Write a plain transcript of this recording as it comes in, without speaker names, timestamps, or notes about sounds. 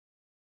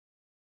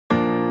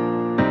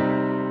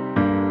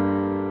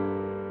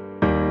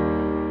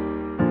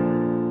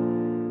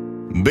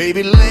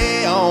Baby,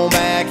 lay on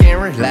back and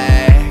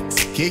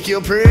relax. Kick your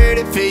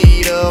pretty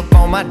feet up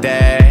on my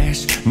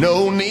dash.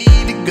 No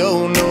need to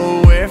go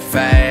nowhere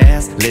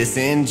fast. Let's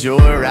enjoy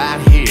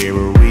right here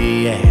where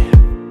we at.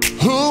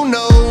 Who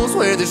knows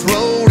where this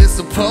road is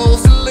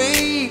supposed to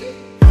lead?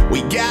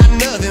 We got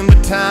nothing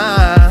but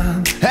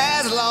time.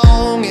 As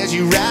long as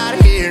you right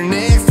here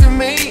next to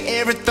me,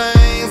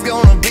 everything's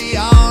gonna be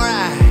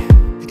alright.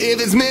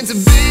 If it's meant to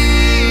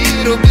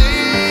be, it'll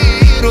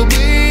be, it'll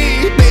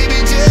be. Baby,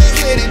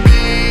 just let it be.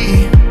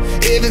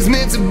 If it's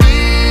meant to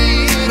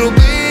be, it'll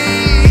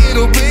be,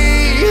 it'll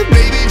be.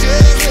 Baby,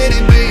 just let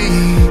it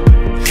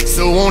be.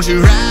 So won't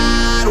you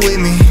ride with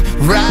me,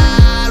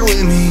 ride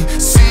with me,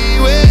 see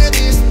where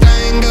this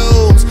thing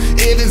goes.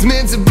 If it's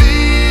meant to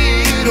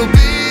be, it'll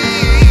be,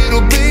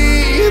 it'll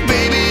be.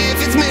 Baby,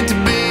 if it's meant to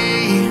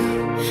be.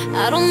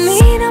 I don't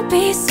mean to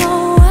be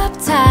so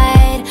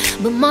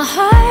uptight, but my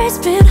heart's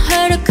been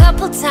hurt a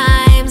couple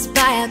times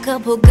by a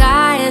couple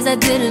guys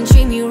that didn't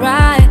treat me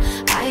right.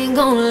 I ain't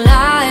gonna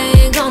lie,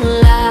 ain't gonna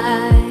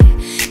lie,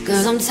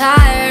 'cause I'm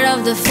tired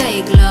of the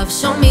fake love.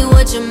 Show me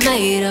what you're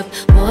made of,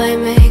 boy,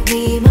 make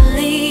me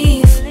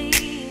believe.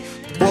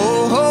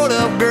 Whoa, hold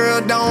up, girl,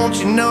 don't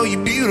you know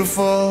you're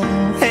beautiful?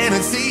 And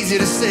it's easy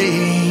to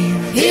see.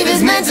 If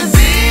it's meant to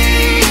be,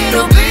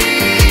 it'll be,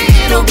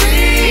 it'll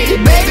be.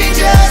 Baby,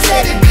 just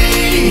let it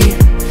be.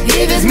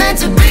 If it's meant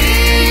to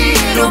be,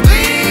 it'll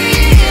be,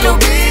 it'll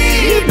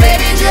be.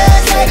 Baby,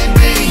 just let it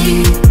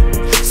be.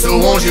 So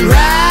won't you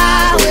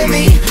ride with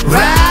me,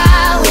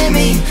 ride with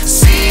me,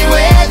 see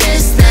where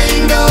this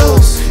thing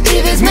goes.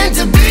 If it's meant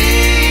to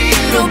be,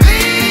 it'll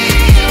be,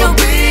 it'll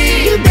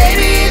be.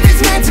 Baby, if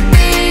it's meant to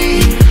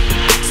be.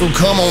 So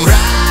come on,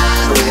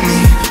 ride with me,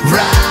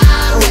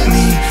 ride with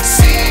me,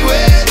 see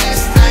where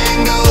this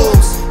thing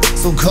goes.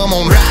 So come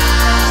on,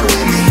 ride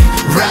with me,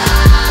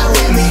 ride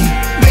with me.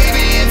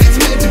 Baby, if it's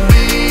meant to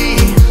be,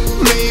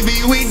 maybe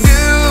we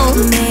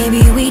do,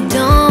 maybe we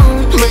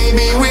don't,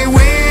 maybe we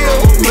will,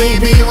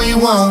 maybe we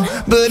won't.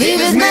 But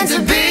if it's meant to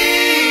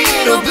be,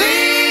 it'll be,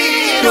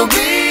 it'll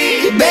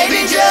be.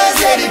 Baby,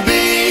 just let it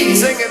be.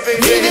 Sing it,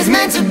 baby. If it's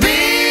meant to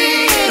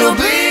be, it'll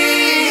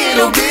be,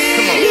 it'll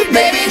be.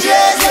 Baby,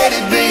 just let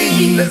it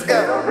be. Let's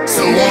go.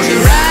 So won't you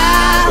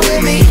ride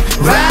with me,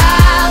 ride